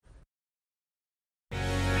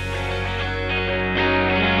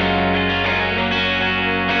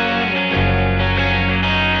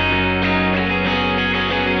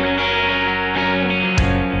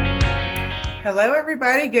Hello,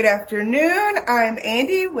 everybody. Good afternoon. I'm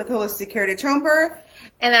Andy with Holistic Heritage Home Birth.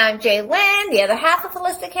 And I'm Jay Lynn, the other half of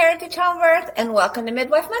Holistic Heritage Home Birth, and welcome to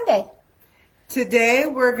Midwife Monday. Today,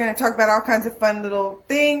 we're going to talk about all kinds of fun little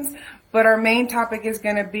things, but our main topic is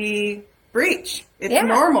going to be breech. It's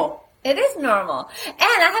normal. It is normal. And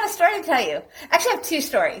I have a story to tell you. Actually, I have two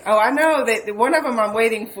stories. Oh, I know. One of them I'm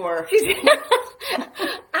waiting for.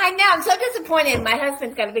 I know. I'm so disappointed. My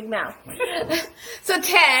husband's got a big mouth. So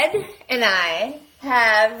Ted and I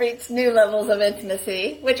have reached new levels of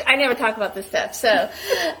intimacy, which I never talk about this stuff. So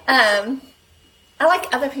I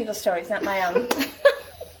like other people's stories, not my own.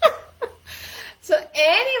 So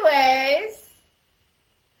anyways,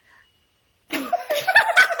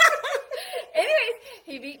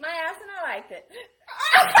 he beat my ass and I liked it.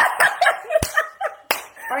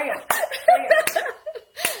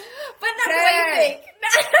 But not the way you think.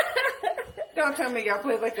 Don't tell me y'all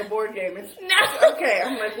played like a board game. No. Okay,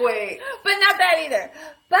 I'm like, wait. But not that either.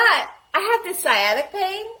 But I have this sciatic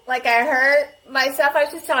pain. Like I hurt myself. I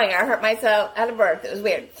was just telling you, I hurt myself out of birth. It was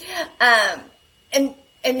weird. And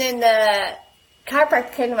then the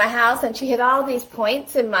chiropractor came to my house and she hit all these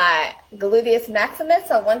points in my gluteus maximus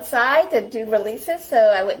on one side to do releases so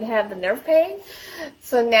I wouldn't have the nerve pain.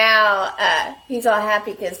 So now he's all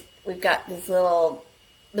happy because we've got this little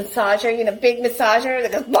massager, big massager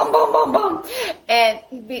that goes boom, boom, boom, boom. And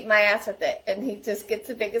he beat my ass with it and he just gets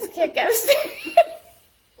the biggest kick out of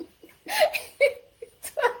it.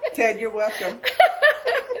 Ted, you're welcome.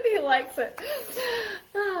 He likes it.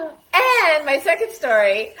 And my second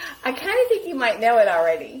story, I kind of think you might know it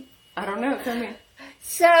already. I don't know. Tell me.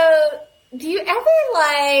 So, do you ever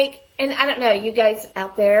and I don't know, you guys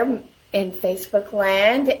out there in Facebook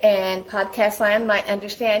land and podcast land might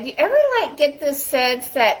understand, do you ever get this sense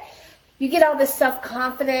that you get all this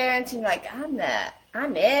self-confidence and you're like, I'm it.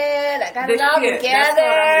 I got it all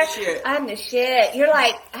together. I'm the shit. You're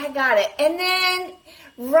like, I got it. And then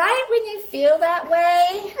right when you feel that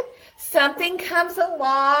way, something comes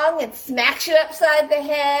along and smacks you upside the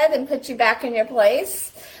head and puts you back in your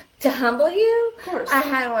place to humble you. Of course. I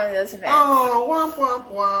had one of those events. Oh, womp,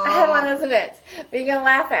 womp, womp. I had one of those events. But you're going to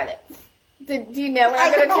laugh at it. Do you know what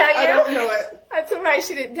I'm going to tell you? I don't know it. I'm surprised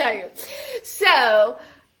she didn't tell you. So,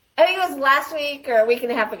 I think it was last week or a week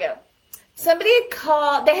and a half ago. Somebody had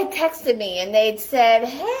called, they had texted me and they'd said,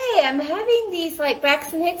 hey, I'm having these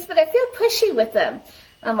Braxton Hicks, but I feel pushy with them.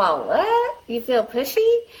 I'm all, what? You feel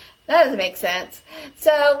pushy? That doesn't make sense.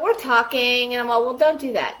 So we're talking and I'm all, well, don't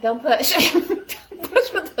do that. Don't push. Don't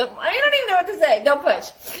push with them. I don't even know what to say. Don't push.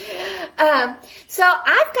 So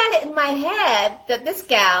I've got it in my head that this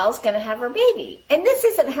gal's going to have her baby. And this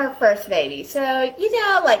isn't her first baby. So,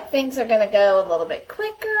 things are going to go a little bit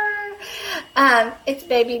quicker. It's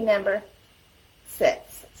baby number 6.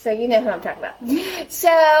 So you know who I'm talking about. So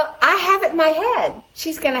I have it in my head.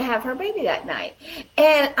 She's going to have her baby that night.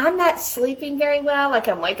 And I'm not sleeping very well.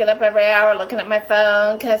 I'm waking up every hour looking at my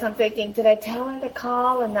phone because I'm thinking, did I tell her to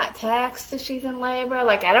call and not text if she's in labor?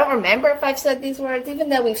 I don't remember if I've said these words, even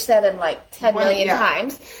though we've said them 10 million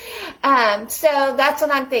times. So that's what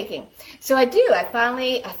I'm thinking. So I do. I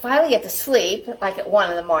finally get to sleep, at 1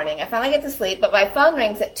 in the morning. I finally get to sleep, but my phone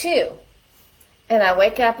rings at 2. And I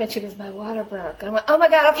wake up and she goes, my water broke. And I'm like, oh my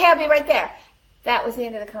God, okay, I'll be right there. That was the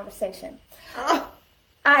end of the conversation.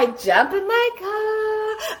 I jump in my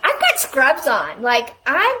car. I've got scrubs on.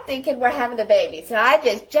 I'm thinking we're having a baby. So I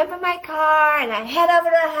just jump in my car and I head over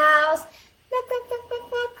to the house. Knock, knock, knock,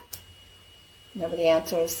 knock, knock. Nobody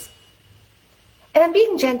answers. And I'm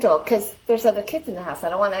being gentle because there's other kids in the house. I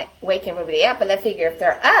don't want to wake everybody up. And I figure if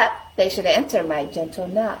they're up, they should answer my gentle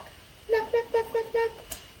knock. Knock, knock, knock, knock, knock.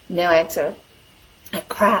 No answer.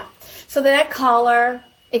 Crap. So then I call her.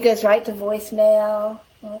 It goes right to voicemail.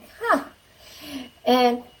 I'm like, huh.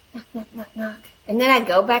 And knock, knock, knock, knock. And then I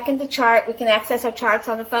go back into chart. We can access our charts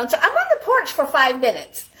on the phone. So I'm on the porch for 5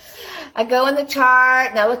 minutes. I go in the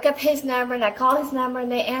chart and I look up his number and I call his number and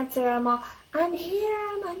they answer. I'm all, I'm here.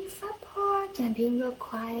 I'm on your front porch. I'm being real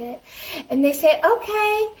quiet. And they say,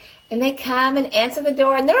 okay. And they come and answer the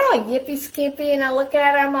door and they're all yippy skippy. And I look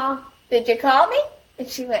at her. I'm all, did you call me? And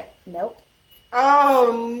she went, nope.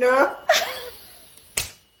 Oh, no.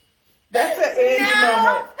 That's an Andy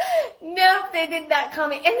moment. Nope, they did not call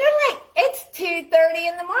me. And they're it's 2:30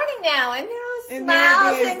 in the morning now. And they're all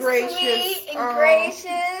smiles and sweet and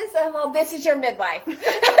gracious. I'm all, this is your midwife.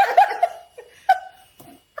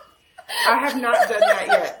 I have not done that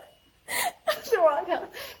yet. So I go,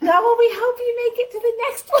 no, well, we hope you make it to the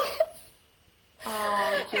next one.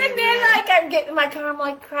 Oh, and then I'm getting in my car, I'm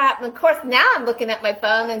like, crap. And of course now I'm looking at my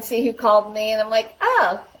phone and see who called me and I'm like,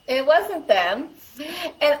 oh, It wasn't them.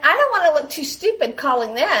 And I don't want to look too stupid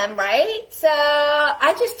calling them, right? So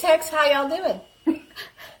I just text, how y'all doing?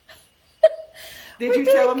 Did you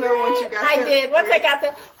tell them though once you got there? I did. Once I got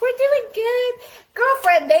there, we're doing good.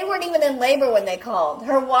 Girlfriend, they weren't even in labor when they called.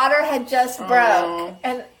 Her water had just broke.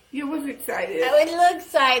 And you was excited. I was so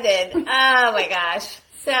excited. Oh my gosh.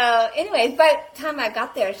 So anyways, by the time I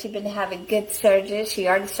got there, she'd been having good surgery. She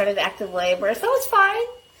already started active labor, so it was fine.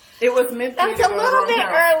 It was meant to be. That's a little bit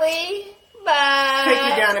early, but... Take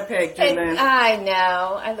you down a peg, Jalen. I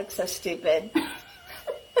know. I look so stupid.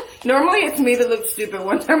 Normally it's me that looks stupid.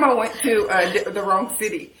 One time I went to the wrong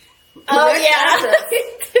city. Oh, yeah.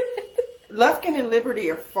 Lufkin and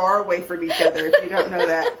Liberty are far away from each other, if you don't know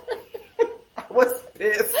that. I was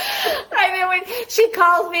pissed. I mean, when she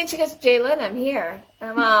calls me and she goes, Jalen, I'm here.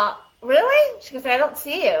 I'm all, really? She goes, I don't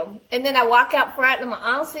see you. And then I walk out front and I'm like,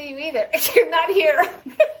 I don't see you either. You're not here.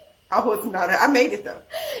 I was not. I made it, though.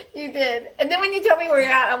 You did. And then when you told me where you're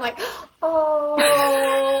at, I'm like, oh,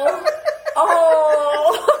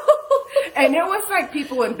 oh. And it was like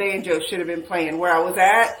people in banjo should have been playing where I was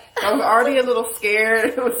at. I was already a little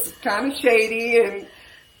scared. It was kind of shady and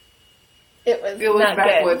it was not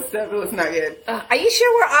backwoods good. stuff. It was not good. Are you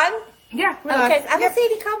sure we're on? Yeah. Okay. I don't see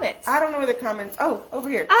any comments. I don't know the comments. Oh, over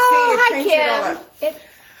here. Oh, see, hi,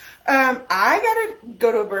 Kim. I got to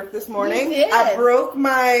go to a birth this morning. You did. I broke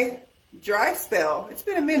my dry spell. It's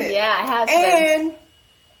been a minute. Yeah, it has been. And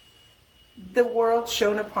the world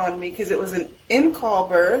shone upon me because it was an in-call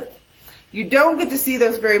birth. You don't get to see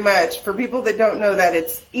those very much. For people that don't know that,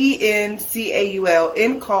 it's ENCAUL,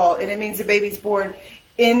 in-call, and it means the baby's born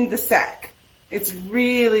in the sac. It's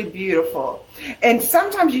really beautiful. And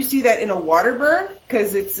sometimes you see that in a water birth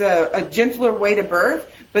because it's a gentler way to birth,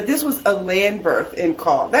 but this was a land birth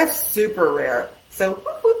in-call. That's super rare. So,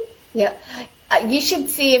 yeah. You should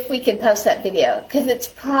see if we can post that video because it's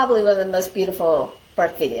probably one of the most beautiful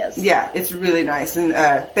birth videos. Yeah, it's really nice. And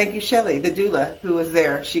thank you, Shelly, the doula, who was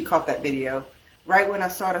there. She caught that video. Right when I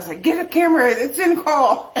saw it, I was like, get a camera. It's in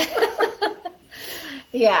call.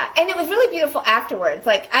 Yeah, and it was really beautiful afterwards.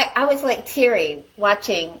 Like, I was like teary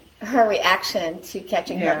watching her reaction to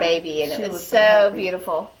catching her baby, and it was so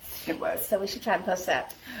beautiful. It was. So we should try and post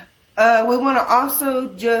that. We want to also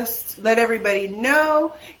just let everybody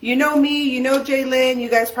know, you know me, you know Jaylyn, you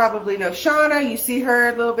guys probably know Shauna, you see her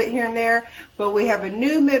a little bit here and there, but we have a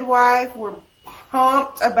new midwife we're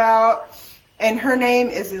pumped about, and her name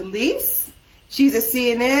is Elise. She's a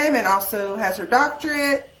CNM and also has her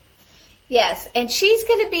doctorate. Yes, and she's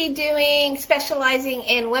going to be specializing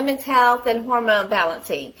in women's health and hormone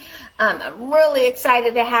balancing. I'm really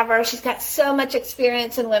excited to have her. She's got so much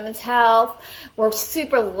experience in women's health. We're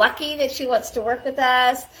super lucky that she wants to work with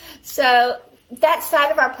us. So that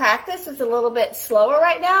side of our practice is a little bit slower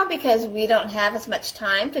right now because we don't have as much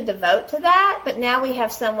time to devote to that. But now we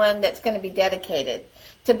have someone that's going to be dedicated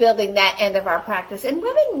to building that end of our practice. And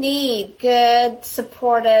women need good,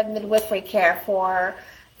 supportive midwifery care for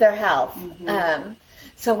their health. Mm-hmm.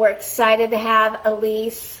 So we're excited to have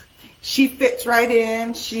Elise. She fits right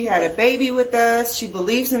in. She had a baby with us. She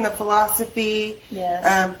believes in the philosophy.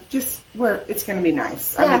 Yes. It's going to be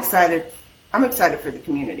nice. Yeah. I'm excited for the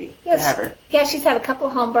community to have her. Yeah, she's had a couple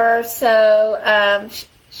of home births, so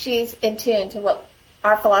she's in tune to what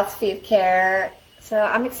our philosophy of care. So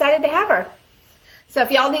I'm excited to have her. So if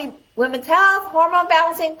y'all need women's health, hormone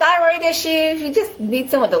balancing, thyroid issues, you just need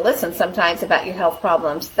someone to listen sometimes about your health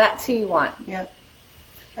problems. That's who you want. Yep.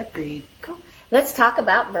 Agreed. Cool. Let's talk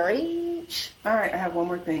about breech. All right, I have one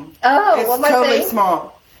more thing. Oh, one more thing? It's totally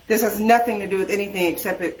small. This has nothing to do with anything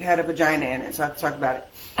except it had a vagina in it, so I have to talk about it.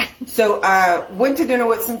 So I went to dinner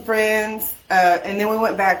with some friends, and then we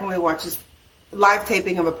went back and we watched this live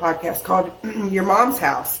taping of a podcast called Your Mom's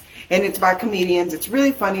House, and it's by comedians. It's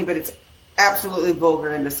really funny, but it's absolutely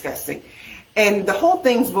vulgar and disgusting. And the whole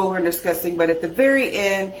thing's vulgar and disgusting, but at the very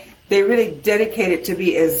end, they really dedicate it to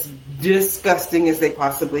be as disgusting as they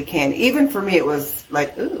possibly can. Even for me, it was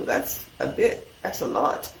like, ooh, that's a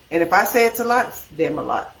lot. And if I say it's a lot, it's damn a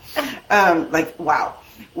lot. Like, wow.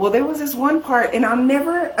 Well, there was this one part, and I'll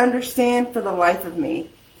never understand for the life of me.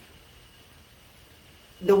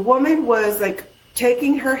 The woman was like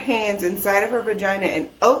taking her hands inside of her vagina and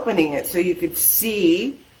opening it so you could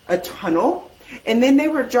see a tunnel. And then they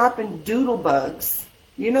were dropping doodle bugs.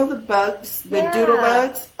 You know the bugs, the doodle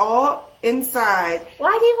bugs, all inside.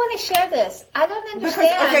 Why do you want to share this? I don't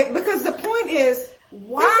understand. Because the point is,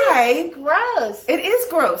 why? This is gross. It is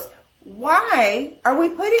gross. Why are we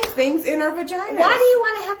putting things in our vagina? Why do you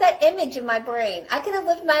want to have that image in my brain? I could have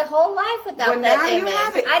lived my whole life without that image. You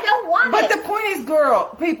have it. I don't want it. But the point is,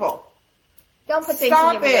 people. Don't put things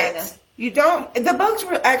in your vagina. You don't. The bugs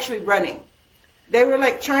were actually running. They were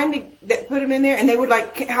like trying to put them in there, and they were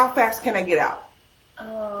like, "How fast can I get out?"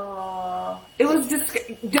 Oh. It was just,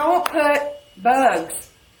 don't put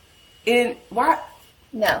bugs in. What?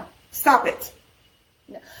 No. Stop it.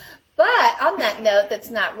 No. But on that note,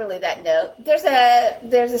 that's not really that note. There's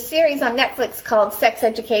a series on Netflix called Sex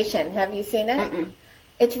Education. Have you seen it? Mm-mm.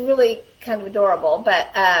 It's really kind of adorable, but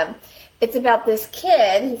it's about this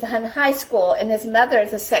kid. He's in high school, and his mother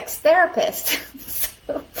is a sex therapist.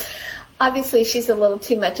 So obviously, she's a little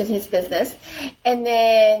too much in his business. And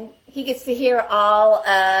then he gets to hear all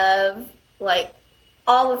of, like,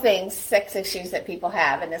 all the things, sex issues that people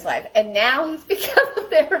have in his life. And now he's become a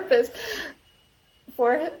therapist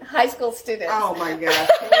for high school students. Oh, my gosh.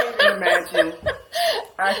 I can't even imagine.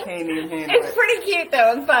 I can't even handle it. It's pretty cute,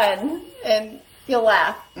 though, and fun. And you'll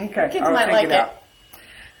laugh. Okay, Kids I'll might check like it out.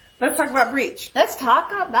 Let's talk about breech. Let's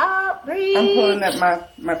talk about breech. I'm pulling up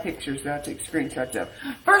my pictures that I take screenshots of.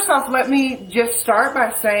 First off, let me just start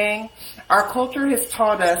by saying our culture has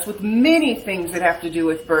taught us with many things that have to do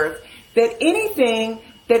with birth that anything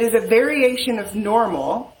that is a variation of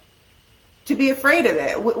normal, to be afraid of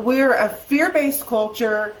it. We're a fear-based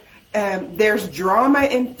culture. There's drama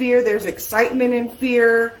in fear. There's excitement in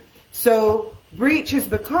fear. So breech has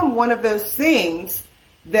become one of those things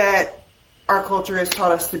that our culture has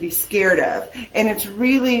taught us to be scared of. And it's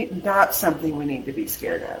really not something we need to be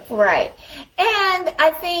scared of. Right. And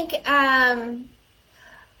I think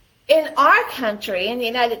in our country, in the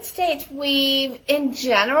United States, in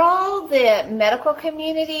general, the medical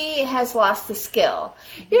community has lost the skill.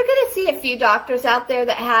 You're going to see a few doctors out there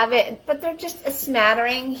that have it, but they're just a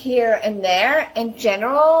smattering here and there. In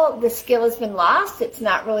general, the skill has been lost. It's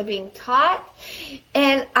not really being taught.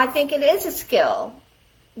 And I think it is a skill.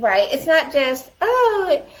 Right. It's not just,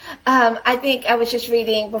 I think I was just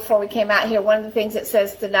reading before we came out here, one of the things it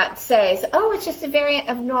says to not say is, it's just a variant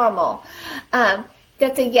of normal.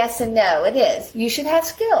 That's a yes and no. It is. You should have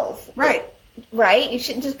skills. Right. Right? You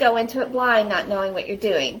shouldn't just go into it blind, not knowing what you're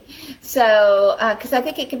doing. So, because I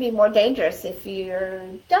think it can be more dangerous if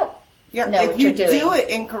you don't know what you're doing. If you do it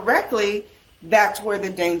incorrectly, that's where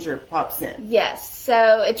the danger pops in. Yes.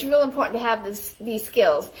 So it's real important to have these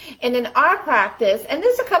skills. And in our practice, and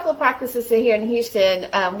there's a couple of practices here in Houston,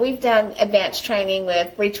 we've done advanced training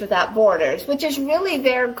with Breech Without Borders, which is really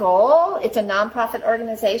their goal. It's a nonprofit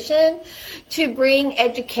organization to bring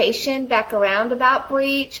education back around about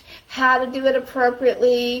breech, how to do it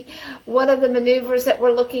appropriately, what are the maneuvers that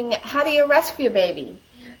we're looking at, how do you rescue a baby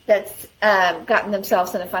that's gotten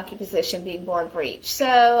themselves in a funky position being born breech.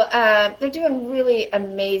 So they're doing really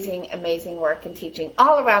amazing, amazing work and teaching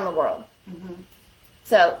all around the world. Mm-hmm.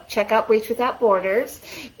 So check out Breech Without Borders.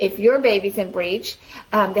 If your baby's in breech,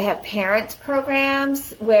 they have parents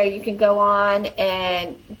programs where you can go on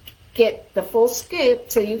and get the full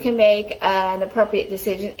scoop so you can make an appropriate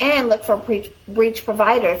decision and look for a breech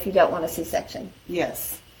provider if you don't want a C-section.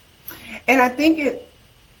 Yes. And I think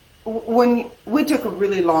when we took a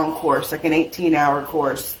really long course, like an 18-hour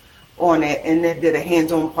course on it, and then did a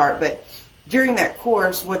hands-on part, but during that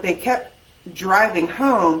course, what they kept driving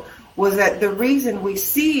home was that the reason we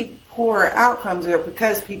see poor outcomes are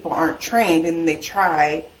because people aren't trained and they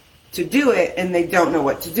try to do it and they don't know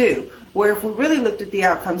what to do. Where if we really looked at the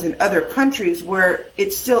outcomes in other countries where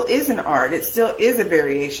it still is an art, it still is a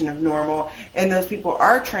variation of normal, and those people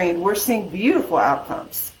are trained, we're seeing beautiful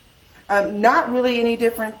outcomes. Not really any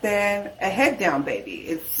different than a head down baby.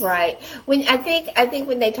 It's right. I think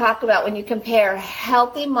when they talk about when you compare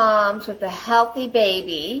healthy moms with a healthy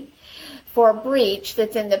baby for a breech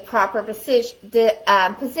that's in the proper position,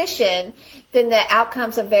 then the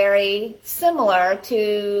outcomes are very similar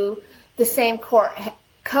to the same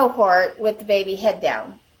cohort with the baby head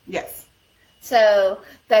down. Yes. So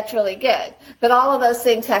that's really good. But all of those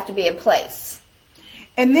things have to be in place.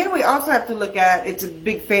 And then we also have to look at, it's a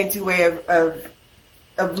big fancy way of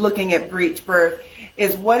looking at breech birth,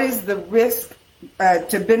 is what is the risk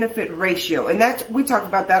to benefit ratio. And that's, we talk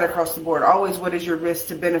about that across the board, always what is your risk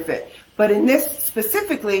to benefit. But in this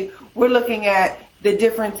specifically, we're looking at the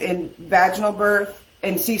difference in vaginal birth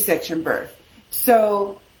and C-section birth.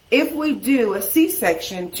 So if we do a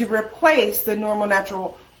C-section to replace the normal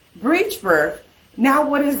natural breech birth, now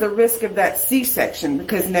what is the risk of that C-section?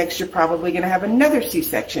 Because next you're probably going to have another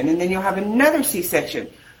C-section, and then you'll have another C-section.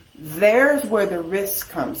 There's where the risk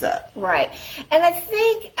comes up. Right. And I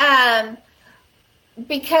think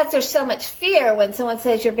because there's so much fear when someone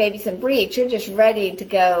says your baby's in breech, you're just ready to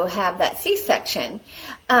go have that C-section.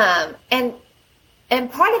 And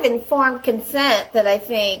part of informed consent that I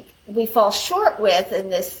think we fall short with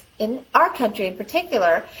in our country in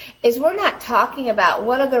particular, is we're not talking about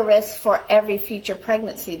what are the risks for every future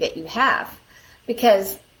pregnancy that you have,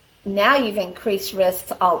 because now you've increased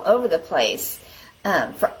risks all over the place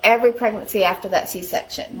for every pregnancy after that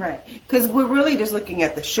C-section. Right. Because we're really just looking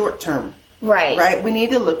at the short term. Right. Right. We need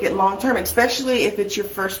to look at long term, especially if it's your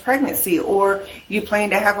first pregnancy or you plan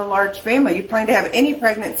to have a large family. You plan to have any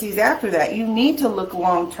pregnancies after that. You need to look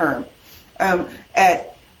long term.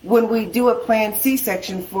 At when we do a planned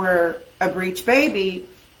C-section for a breech baby,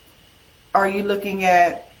 are you looking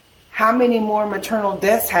at how many more maternal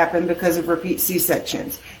deaths happen because of repeat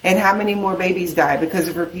C-sections? And how many more babies die because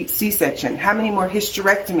of repeat C-section? How many more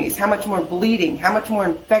hysterectomies? How much more bleeding? How much more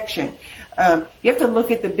infection? You have to look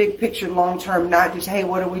at the big picture long term, not just, hey,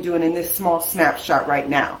 what are we doing in this small snapshot right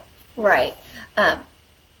now? Right.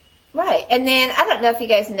 Right. And then, I don't know if you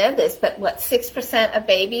guys know this, but 6% of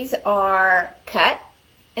babies are cut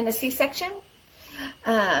in a C-section?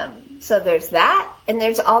 So there's that, and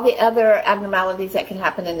there's all the other abnormalities that can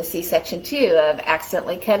happen in the C-section too, of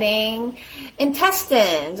accidentally cutting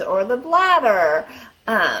intestines or the bladder.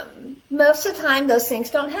 Most of the time, those things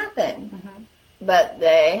don't happen, but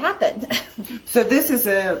they happen. So this is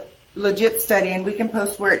a legit study, and we can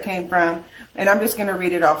post where it came from, and I'm just going to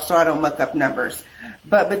read it off so I don't muck up numbers.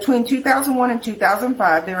 But between 2001 and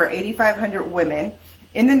 2005, there were 8,500 women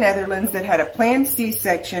in the Netherlands that had a planned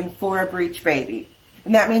C-section for a breech baby.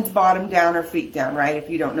 And that means bottom down or feet down, right, if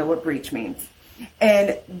you don't know what breech means.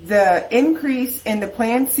 And the increase in the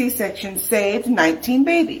planned C-section saved 19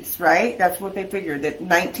 babies, right? That's what they figured, that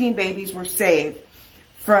 19 babies were saved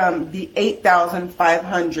from the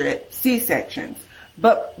 8,500 C-sections.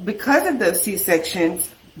 But because of those C-sections,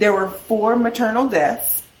 there were 4 maternal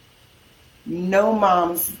deaths. No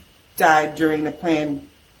moms died during the planned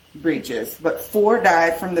breeches, but 4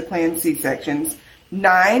 died from the planned C-sections.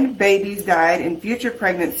 9 babies died in future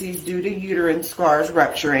pregnancies due to uterine scars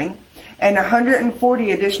rupturing, and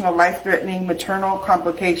 140 additional life-threatening maternal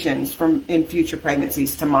complications in future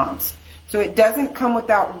pregnancies to moms. So it doesn't come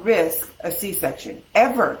without risk, a C-section,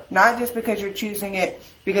 ever. Not just because you're choosing it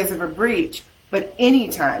because of a breech, but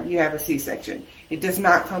anytime you have a C-section. It does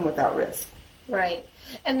not come without risk. Right.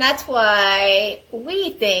 And that's why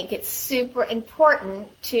we think it's super important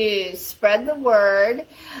to spread the word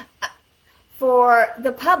for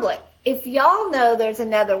the public. If y'all know there's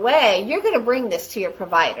another way, you're going to bring this to your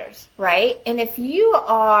providers, right? And if you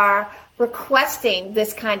are requesting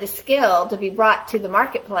this kind of skill to be brought to the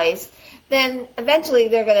marketplace, then eventually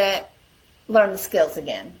they're going to learn the skills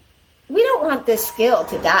again. We don't want this skill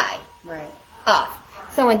to die. Right. Off.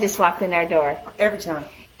 Someone just walked in our door. Every time.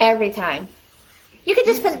 Every time. You can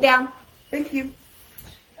just put it down. Thank you.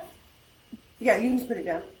 Yeah, you can just put it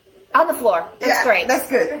down. On the floor. That's great. That's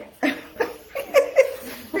good.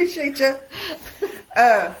 Appreciate you.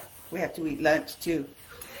 We have to eat lunch too.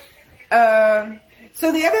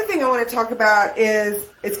 So the other thing I want to talk about is,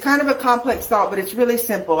 it's kind of a complex thought, but it's really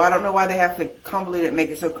simple. I don't know why they have to convolute it and make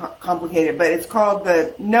it so complicated, but it's called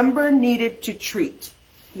the number needed to treat.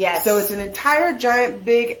 Yes. So it's an entire giant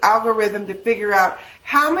big algorithm to figure out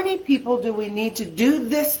how many people do we need to do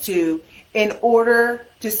this to in order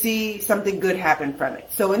to see something good happen from it.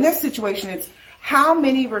 So in this situation, it's how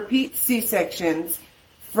many repeat C-sections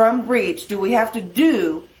from breech do we have to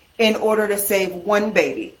do in order to save one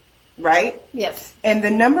baby, right? Yes. And the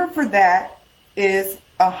number for that is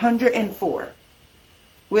 104.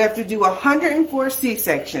 We have to do 104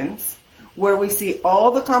 C-sections where we see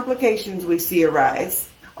all the complications we see arise,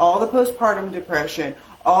 all the postpartum depression,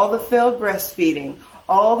 all the failed breastfeeding,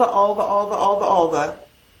 all the,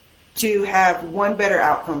 to have one better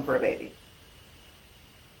outcome for a baby.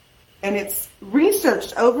 And it's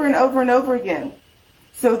researched over and over and over again.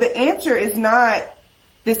 So the answer is not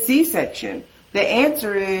the C-section. The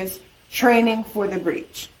answer is training for the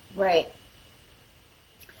breech. Right.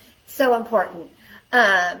 So important.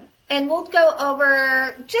 And we'll go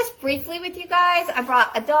over just briefly with you guys. I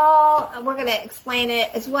brought a doll. We're going to explain it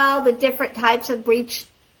as well, the different types of breech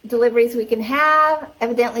deliveries we can have.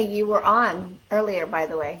 Evidently, you were on earlier, by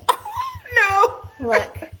the way. No.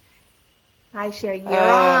 Look. Hi, Sherry. You're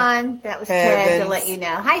on. That was Ted to let you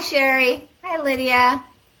know. Hi, Sherry. Hi, Lydia.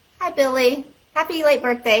 Hi, Billy. Happy late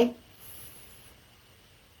birthday.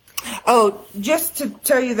 Oh, just to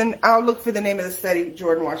tell you, then I'll look for the name of the study,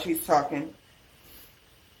 Jordan, while she's talking.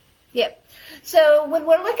 Yep. So when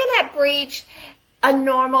we're looking at breech,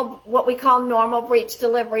 what we call normal breech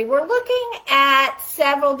delivery, we're looking at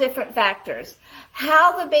several different factors.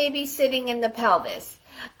 How the baby's sitting in the pelvis.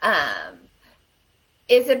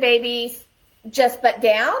 Is the baby just butt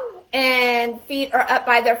down and feet are up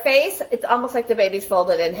by their face, it's almost like the baby's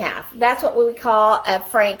folded in half. That's what we would call a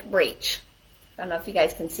frank breech. I don't know if you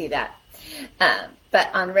guys can see that. But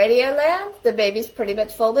on Radioland, the baby's pretty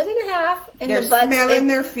much folded in half. And they're smelling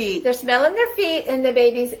their feet. They're smelling their feet, and the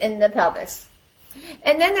baby's in the pelvis.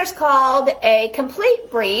 And then there's called a complete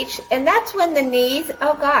breech, and that's when the knees,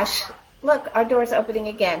 oh gosh, look, our door's opening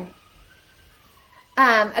again.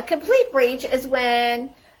 A complete breech is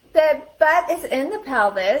when the butt is in the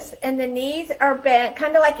pelvis and the knees are bent,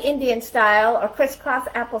 kind of like Indian style or crisscross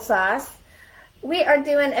applesauce. We are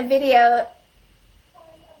doing a video.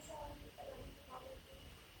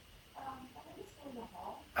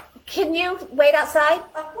 Can you wait outside?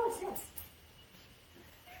 Of course, yes.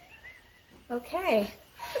 Okay.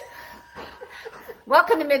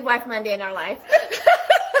 Welcome to Midwife Monday in our life.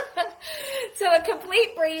 So a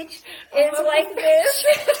complete breech is like this.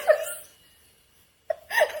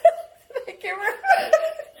 The camera.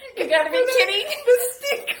 You gotta be kidding.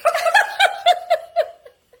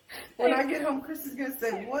 When I get home, Chris is gonna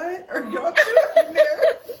say, "What are y'all doing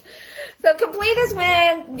there?" So complete is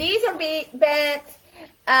when knees are bent,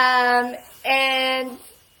 and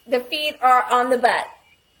the feet are on the butt.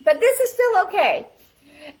 But this is still okay.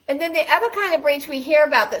 And then the other kind of breech we hear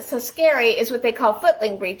about that's so scary is what they call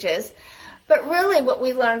footling breeches. But really what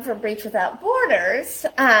we learned from Breech Without Borders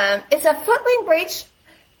is a footling breech.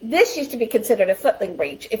 This used to be considered a footling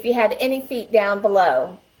breech if you had any feet down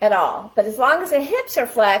below at all. But as long as the hips are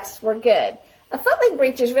flexed, we're good. A footling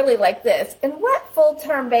breech is really like this. And what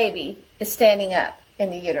full-term baby is standing up in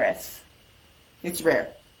the uterus? It's rare.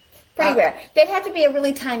 Pretty rare. They'd have to be a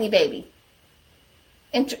really tiny baby.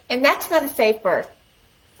 And that's not a safe birth.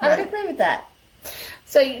 I would agree with that.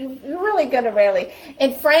 So you're really going to rarely.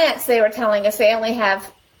 In France, they were telling us they only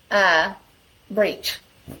have breech.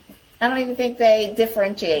 I don't even think they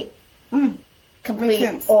differentiate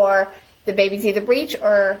complete or the baby's either breech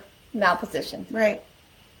or malposition. Right.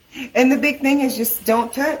 And the big thing is just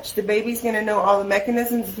don't touch. The baby's going to know all the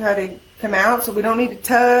mechanisms of how to come out, so we don't need to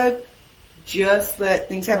tug. Just let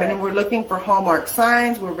things happen. Right. And we're looking for hallmark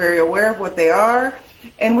signs. We're very aware of what they are.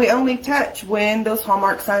 And we only touch when those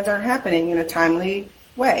hallmark signs aren't happening in a timely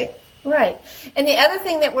way. Right. And the other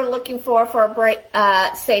thing that we're looking for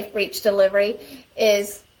a safe breech delivery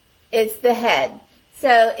is the head.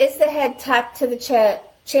 So is the head tucked to the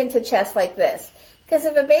chin to chest like this? Because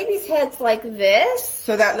if a baby's head's like this...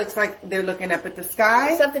 So that looks like they're looking up at the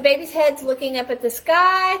sky? So if the baby's head's looking up at the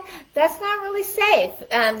sky, that's not really safe.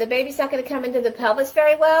 The baby's not going to come into the pelvis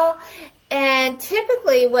very well. And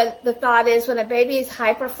typically what the thought is when a baby is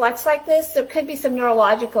hyperflexed like this, there could be some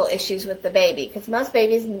neurological issues with the baby. Because most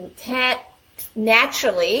babies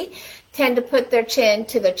naturally tend to put their chin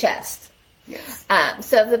to their chest. Yes.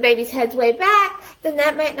 So if the baby's head's way back, then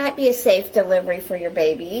that might not be a safe delivery for your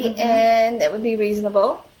baby, and that would be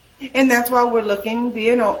reasonable. And that's why we're looking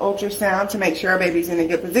via an ultrasound to make sure our baby's in a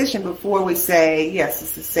good position before we say, yes,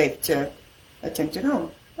 this is safe to attempt at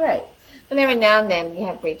home. Right. But every now and then you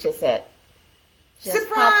have breaches that just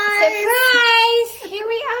surprise! Surprise! Here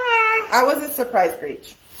we are. I was a surprise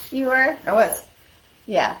breech. You were? I was.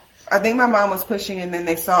 Yeah. I think my mom was pushing, and then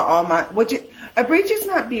they saw all my... a breech is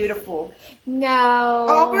not beautiful. No.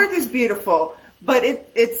 All birth is beautiful, but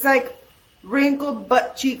it's like wrinkled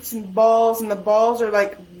butt cheeks and the balls are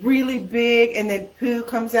like really big, and then poo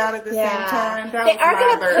comes out at the same time. They are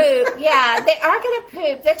going to poop. Yeah, they are going to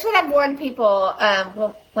poop. That's what I've warned people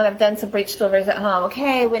when I've done some breech deliveries at home.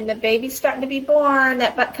 Okay, when the baby's starting to be born,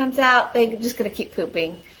 that butt comes out, they're just going to keep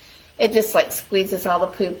pooping. It just like squeezes all the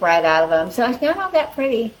poop right out of them. So it's not all that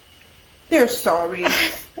pretty. They're sorry.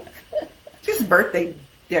 Just birthday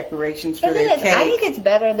decorations for their cake. I think it's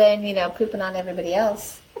better than, pooping on everybody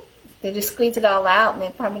else. They just squeeze it all out, and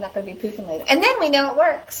they're probably not going to be pooping later. And then we know it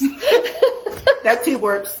works. That too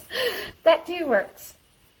works. That too works.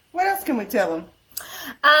 What else can we tell them?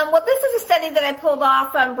 Well, this is a study that I pulled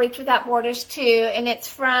off from Breech Without Borders, too, and it's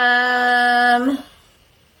from...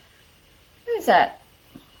 Who is that?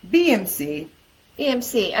 BMC.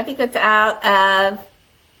 BMC. I think that's out of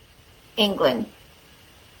England.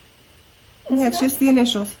 Yeah, it's just the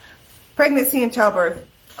initials. Pregnancy and childbirth.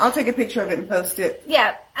 I'll take a picture of it and post it.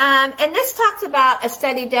 Yeah, and this talks about a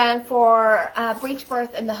study done for breech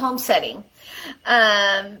birth in the home setting.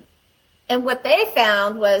 And what they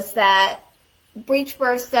found was that breech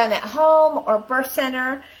births done at home or birth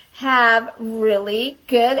center have really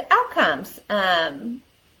good outcomes.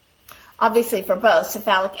 Obviously for both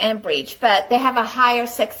cephalic and breech, but they have a higher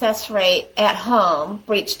success rate at home,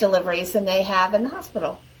 breech deliveries, than they have in the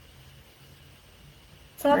hospital.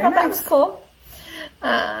 So I thought that was cool.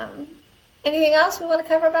 Anything else we want to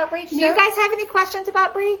cover about breech? Do you guys have any questions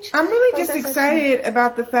about breech? I'm really just excited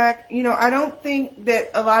about the fact, I don't think that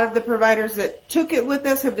a lot of the providers that took it with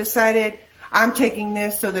us have decided, I'm taking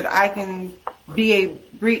this so that I can be a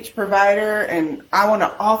breech provider and I want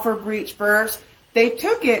to offer breech births. They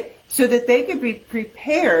took it so that they could be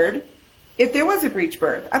prepared if there was a breech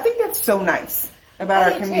birth. I think that's so nice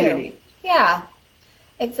about our community. Too. Yeah.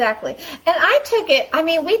 Exactly.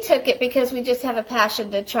 And we took it because we just have a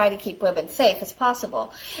passion to try to keep women safe as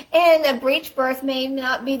possible. And a breech birth may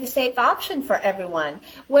not be the safe option for everyone.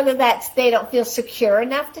 Whether that's they don't feel secure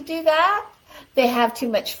enough to do that, they have too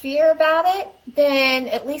much fear about it, then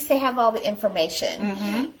at least they have all the information.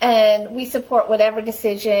 Mm-hmm. And we support whatever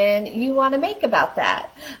decision you want to make about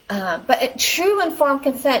that. But true informed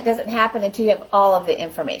consent doesn't happen until you have all of the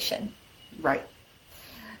information. Right.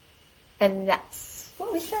 And that's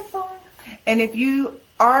what we said for. And if you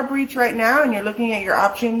are breech right now and you're looking at your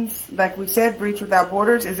options, like we said, Breech Without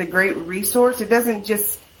Borders is a great resource.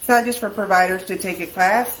 It's not just for providers to take a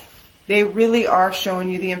class. They really are showing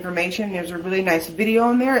you the information. There's a really nice video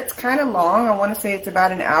in there. It's kind of long. I want to say it's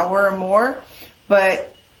about an hour or more,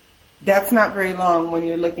 but that's not very long when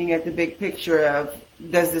you're looking at the big picture of,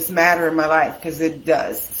 does this matter in my life? Because it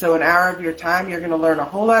does. So an hour of your time, you're going to learn a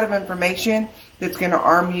whole lot of information that's going to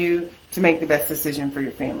arm you to make the best decision for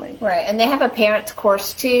your family. Right, and they have a parents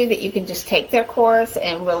course too that you can just take their course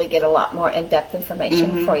and really get a lot more in-depth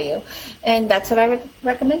information for you. And that's what I would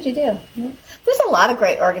recommend you do. There's a lot of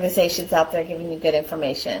great organizations out there giving you good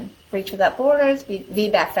information. Breech Without Borders,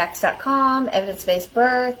 VBACFacts.com, Evidence-Based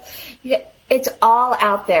Birth. It's all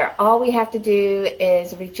out there. All we have to do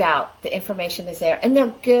is reach out. The information is there. And they're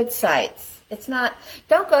good sites. It's not,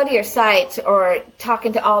 don't go to your sites or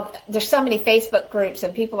talking to there's so many Facebook groups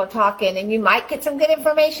and people are talking and you might get some good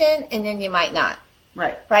information and then you might not.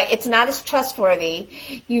 Right. Right? It's not as trustworthy.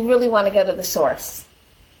 You really want to go to the source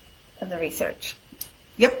of the research.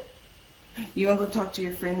 Yep. You want to go talk to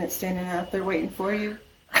your friend that's standing out there waiting for you?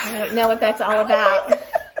 I don't know what that's all about.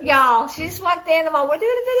 Y'all, she just walked in and we're doing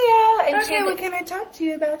a video. And okay, well, can I talk to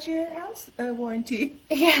you about your house warranty?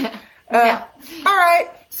 Yeah. All right.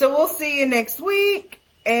 So we'll see you next week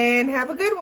and have a good one.